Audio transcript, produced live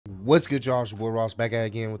What's good, y'all? It's your boy Ross back at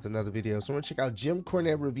again with another video. So I'm gonna check out Jim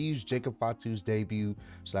Cornette reviews Jacob Fatu's debut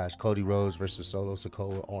 / Cody Rhodes versus Solo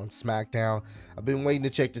Sikoa on SmackDown. I've been waiting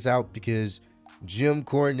to check this out because Jim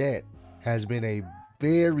Cornette has been a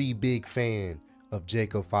very big fan of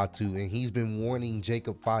Jacob Fatu, and he's been wanting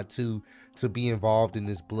Jacob Fatu to be involved in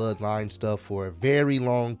this bloodline stuff for a very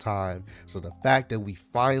long time. So the fact that we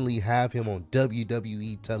finally have him on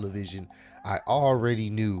WWE television, I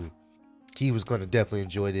already knew he was going to definitely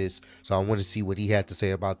enjoy this. So I want to see what he had to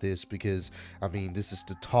say about this, because I mean, this is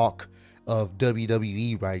the talk of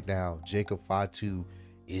WWE right now. Jacob Fatu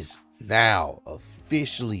is now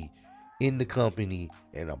officially in the company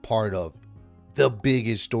and a part of the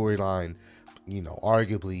biggest storyline, you know,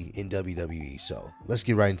 arguably in WWE. So let's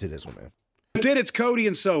get right into this one, man. But then it's Cody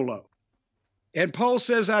and Solo. And Paul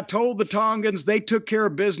says, I told the Tongans, they took care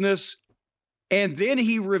of business. And then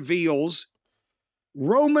he reveals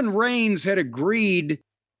Roman Reigns had agreed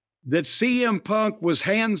that CM Punk was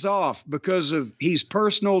hands off because of he's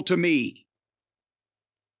personal to me.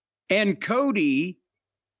 And Cody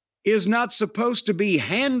is not supposed to be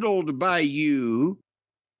handled by you.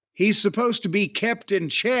 He's supposed to be kept in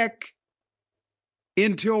check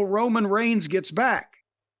until Roman Reigns gets back.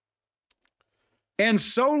 And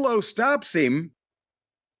Solo stops him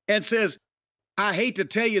and says, I hate to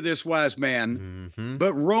tell you this, wise man,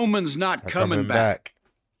 but Roman's not coming back.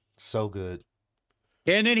 So good.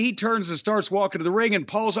 And then he turns and starts walking to the ring, and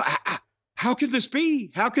Paul's like, how can this be?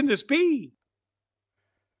 How can this be?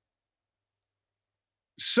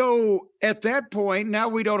 So at that point, now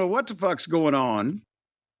we don't know what the fuck's going on.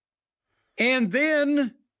 And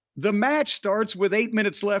then the match starts with 8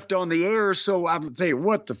 minutes left on the air. So I'm thinking,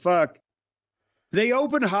 what the fuck? They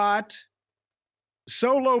open hot.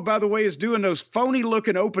 Solo, by the way, is doing those phony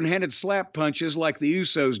looking open-handed slap punches like the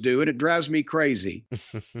Usos do, and it drives me crazy.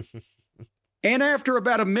 And after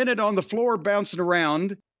about a minute on the floor bouncing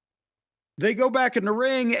around, they go back in the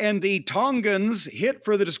ring, and the Tongans hit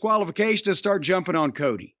for the disqualification and start jumping on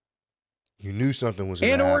Cody. You knew something was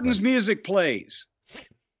going to happen. And Orton's happen. music plays.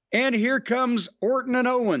 And here comes Orton and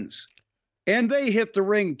Owens. And they hit the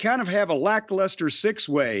ring, kind of have a lackluster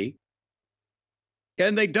six-way.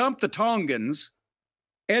 And they dump the Tongans.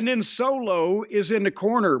 And then Solo is in the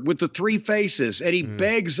corner with the three faces, and he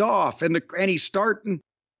begs off, and he's starting,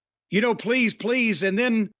 you know, please, please. And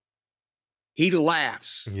then he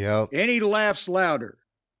laughs. Yep. And he laughs louder.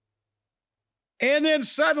 And then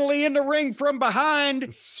suddenly in the ring from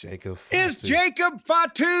behind is Jacob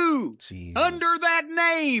Fatu. Jeez. Under that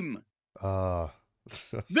name. The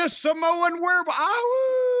Samoan werewolf.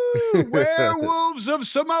 Ow! Werewolves of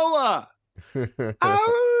Samoa.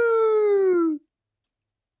 Ow!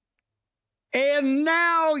 And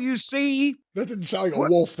now you see... That didn't sound like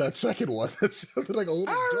a wolf, that second one. That sounded like a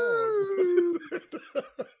little dog.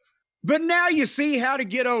 But now you see how to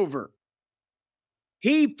get over.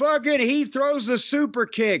 He throws the super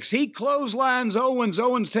kicks. He clotheslines Owens.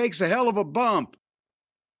 Owens takes a hell of a bump.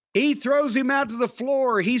 He throws him out to the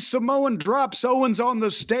floor. He Samoan drops Owens on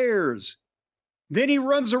the stairs. Then he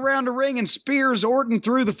runs around the ring and spears Orton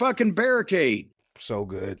through the fucking barricade. So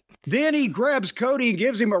good. Then he grabs Cody and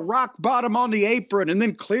gives him a rock bottom on the apron, and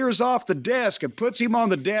then clears off the desk and puts him on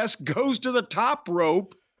the desk, goes to the top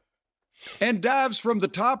rope, and dives from the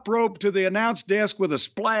top rope to the announce desk with a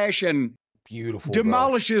splash and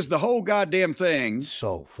demolishes the whole goddamn thing.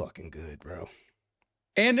 So fucking good, bro.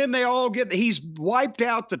 And then they all he's wiped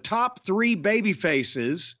out the top three baby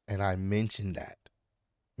faces. And I mentioned that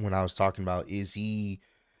when I was talking about, is he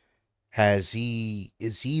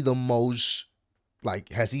the most,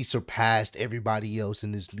 like, has he surpassed everybody else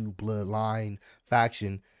in this new bloodline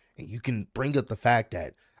faction? And you can bring up the fact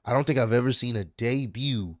that I don't think I've ever seen a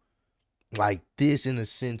debut like this, in a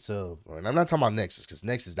sense of, and I'm not talking about Nexus, because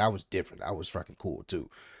Nexus, that was different. That was fucking cool too.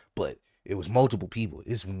 But it was multiple people.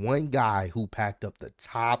 It's one guy who packed up the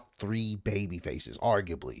top three baby faces,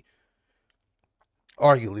 arguably,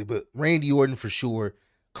 but Randy Orton for sure,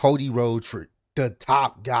 Cody Rhodes for the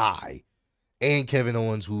top guy, and Kevin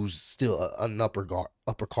Owens, who's still an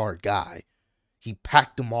upper card guy. He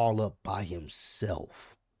packed them all up by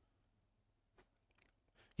himself.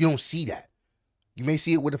 You don't see that. You may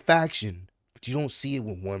see it with a faction, but you don't see it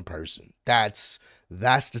with one person. That's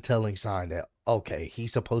the telling sign that, okay,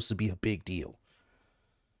 he's supposed to be a big deal.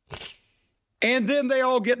 And then they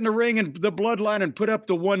all get in the ring and the bloodline and put up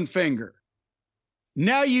the one finger.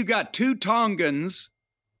 Now you got two Tongans,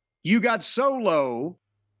 you got Solo,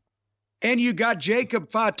 and you got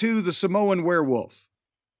Jacob Fatu, the Samoan werewolf.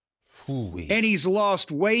 Hoo-wee. And he's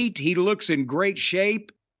lost weight. He looks in great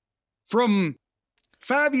shape. From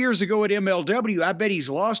 5 years ago at MLW, I bet he's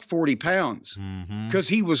lost 40 pounds because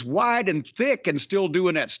he was wide and thick and still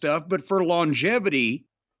doing that stuff. But for longevity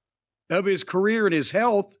of his career and his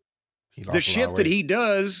health, the shit that he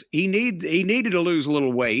does, he needed to lose a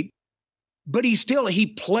little weight. But he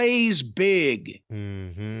plays big.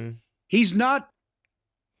 He's not,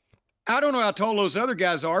 I don't know how tall those other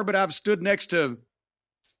guys are, but I've stood next to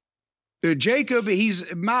Jacob. He's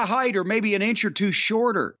my height or maybe an inch or two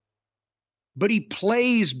shorter. But he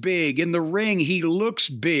plays big in the ring. He looks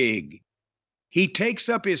big. He takes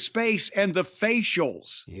up his space, and the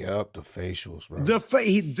facials. Yep, the facials, bro.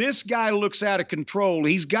 This guy looks out of control.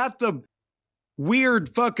 He's got the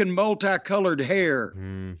weird fucking multicolored hair.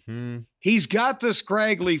 He's got the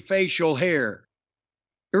scraggly facial hair.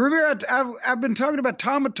 Remember, I've been talking about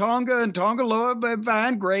Tama Tonga and Tonga Loa, but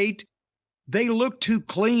fine, great. They look too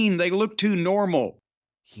clean. They look too normal.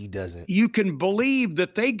 He doesn't. You can believe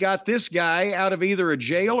that they got this guy out of either a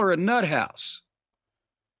jail or a nut house.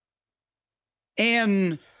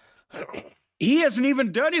 And he hasn't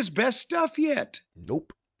even done his best stuff yet.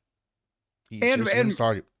 Nope. He just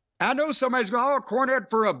started. I know somebody's going, oh, Cornette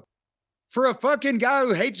for a fucking guy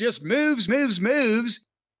who hates just moves.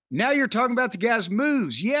 Now you're talking about the guy's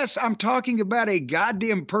moves. Yes, I'm talking about a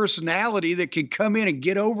goddamn personality that can come in and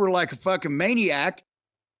get over like a fucking maniac,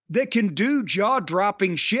 that can do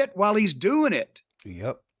jaw-dropping shit while he's doing it.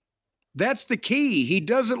 Yep. That's the key. He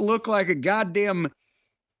doesn't look like a goddamn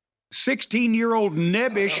 16-year-old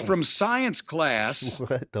nebbish from science class.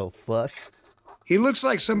 What the fuck? He looks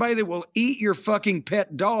like somebody that will eat your fucking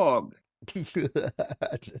pet dog.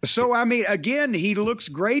 So, I mean, again, he looks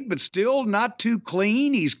great, but still not too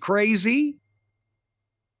clean. He's crazy.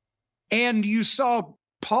 And you saw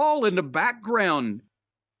Paul in the background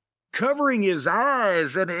covering his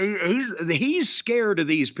eyes, and he's scared of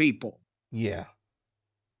these people. Yeah.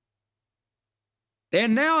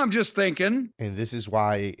 And now I'm just thinking. And this is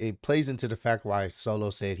why it plays into the fact why Solo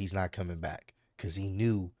said he's not coming back. Because he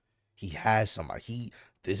knew he has somebody.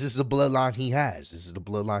 This is the bloodline he has. This is the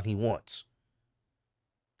bloodline he wants.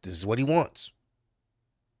 This is what he wants.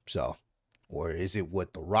 So, or is it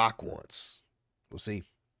what The Rock wants? We'll see.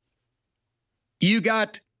 You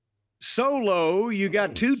got Solo, you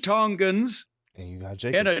got two Tongans, and you got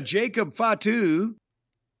Jacob. And a Jacob Fatu.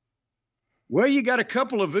 Well, you got a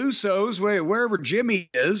couple of Usos wherever Jimmy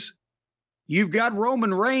is. You've got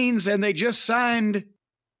Roman Reigns, and they just signed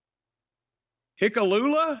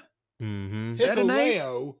Hikalula.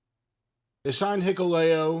 Hikuleo. They signed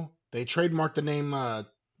Hikuleo. They trademarked the name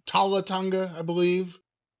Tala Tonga, I believe.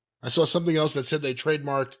 I saw something else that said they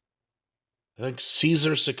trademarked, I think,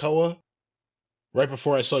 Caesar Sikoa. Right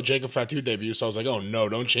before I saw Jacob Fatu debut, so I was like, oh no,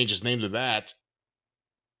 don't change his name to that.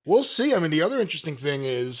 We'll see. I mean, the other interesting thing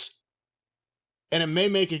is, and it may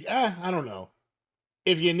make it, I don't know.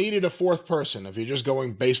 If you needed a fourth person, if you're just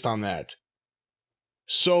going based on that,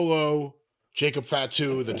 Solo, Jacob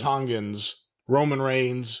Fatu, the Tongans, Roman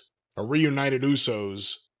Reigns, a reunited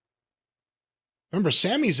Usos. Remember,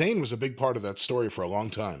 Sami Zayn was a big part of that story for a long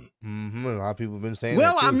time. A lot of people have been saying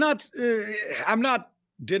well, that too. I'm not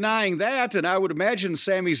denying that, and I would imagine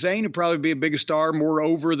Sami Zayn would probably be a bigger star, more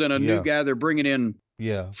over than a new guy they're bringing in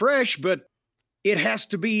fresh, but it has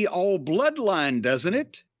to be all bloodline, doesn't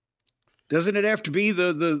it? Doesn't it have to be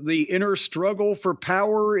the inner struggle for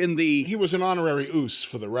power in the... He was an honorary Us,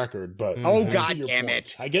 for the record, but... Oh, God damn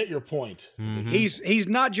it. I get your point. He's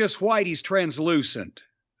not just white, he's translucent.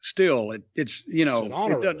 Still, it's it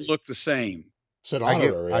doesn't look the same. Said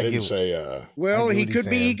honorary. I didn't say... Well, he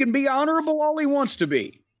can be honorable all he wants to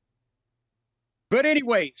be. But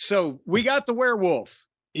anyway, so we got the werewolf.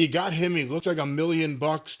 You got him. He looked like $1 million.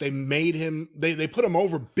 They made him. They put him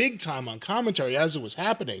over big time on commentary as it was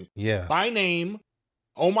happening. Yeah. By name.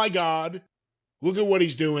 Oh my God. Look at what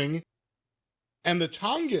he's doing. And the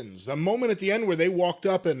Tongans, the moment at the end where they walked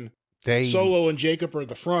up and Solo and Jacob are at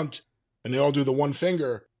the front and they all do the one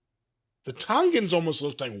finger. The Tongans almost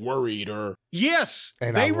looked like worried or... Yes.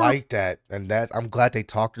 And I like that. And I'm glad they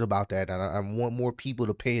talked about that. And I want more people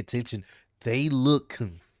to pay attention. They look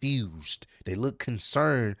confused. They look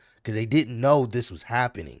concerned because they didn't know this was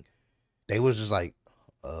happening. They was just like,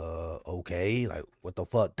 okay, like, what the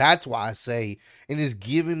fuck? That's why I say, and it's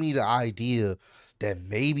giving me the idea that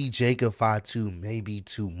maybe Jacob Fatu may be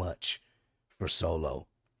too much for Solo.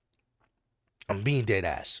 I'm being dead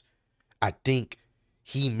ass. I think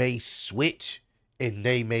he may switch and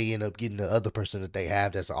they may end up getting the other person that they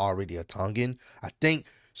have that's already a Tongan. I think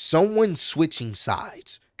someone switching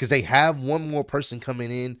sides because they have one more person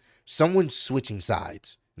coming in. Someone's switching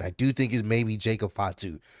sides. And I do think it's maybe Jacob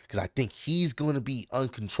Fatu because I think he's going to be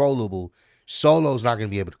uncontrollable. Solo's not going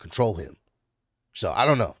to be able to control him. So I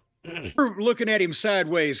don't know. We're looking at him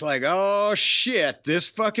sideways like, oh shit, this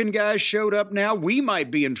fucking guy showed up now. We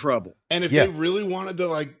might be in trouble. And if they really wanted to,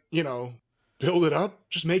 like, you know, build it up,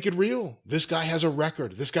 just make it real. This guy has a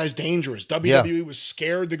record. This guy's dangerous. WWE was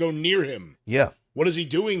scared to go near him. Yeah. What is he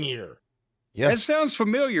doing here? Yeah. That sounds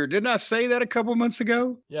familiar. Didn't I say that a couple months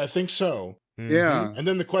ago? Yeah, I think so. Yeah. And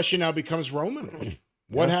then the question now becomes Roman.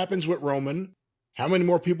 What happens with Roman? How many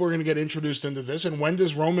more people are going to get introduced into this? And when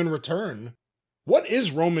does Roman return? What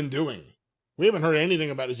is Roman doing? We haven't heard anything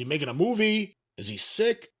about it. Is he making a movie? Is he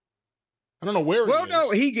sick? I don't know where he is. Well, no,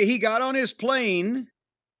 he got on his plane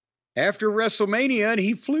after WrestleMania and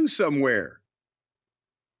he flew somewhere.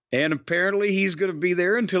 And apparently he's going to be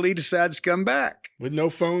there until he decides to come back. With no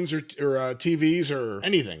phones or TVs or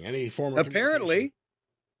anything, any form of apparently.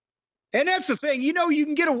 And that's the thing. You know, you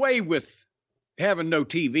can get away with having no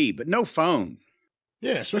TV, but no phone.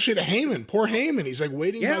 Yeah, especially to Heyman. Poor Heyman. He's like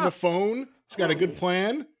waiting by the phone. He's got a good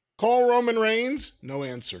plan. Call Roman Reigns. No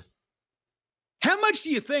answer. How much do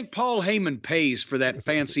you think Paul Heyman pays for that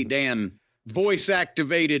fancy Dan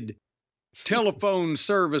voice-activated telephone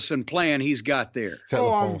service and plan he's got there?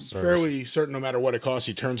 I'm fairly certain no matter what it costs,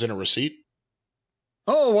 he turns in a receipt.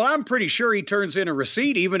 Oh, well, I'm pretty sure he turns in a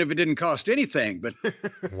receipt even if it didn't cost anything. But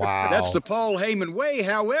wow, that's the Paul Heyman way.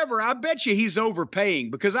 However, I bet you he's overpaying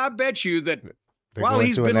because I bet you that while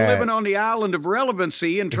he's been living on the island of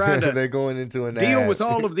relevancy and trying to they're going into an deal with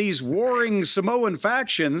all of these warring Samoan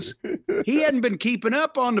factions, he hadn't been keeping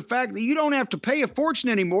up on the fact that you don't have to pay a fortune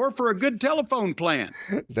anymore for a good telephone plan.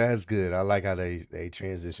 That's good. I like how they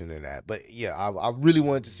transition in that. But yeah, I really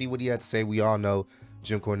wanted to see what he had to say. We all know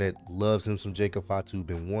Jim Cornette loves him some Jacob Fatu,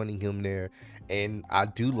 been wanting him there. And I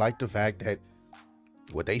do like the fact that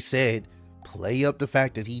what they said, play up the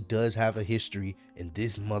fact that he does have a history and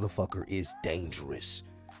this motherfucker is dangerous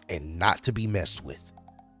and not to be messed with.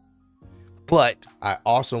 But I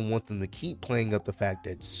also want them to keep playing up the fact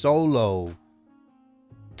that Solo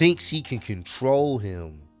thinks he can control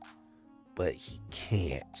him, but he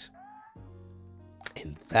can't.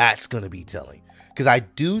 And that's going to be telling. Because I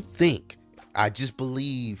just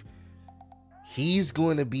believe he's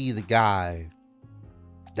going to be the guy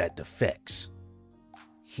that defects.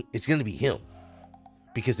 It's going to be him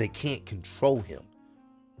because they can't control him.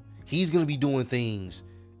 He's going to be doing things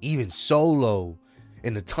even Solo,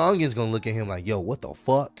 and the Tongan's going to look at him like, yo, what the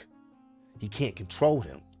fuck? He can't control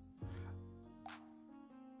him.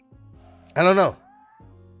 I don't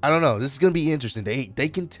know. This is going to be interesting. They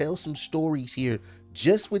can tell some stories here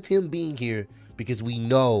just with him being here because we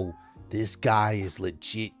know this guy is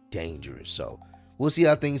legit dangerous. So we'll see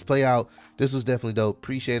how things play out. This was definitely dope.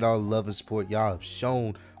 Appreciate all the love and support y'all have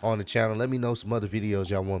shown on the channel. Let me know some other videos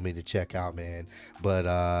y'all want me to check out, man. But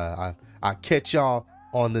I'll catch y'all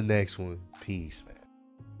on the next one. Peace, man.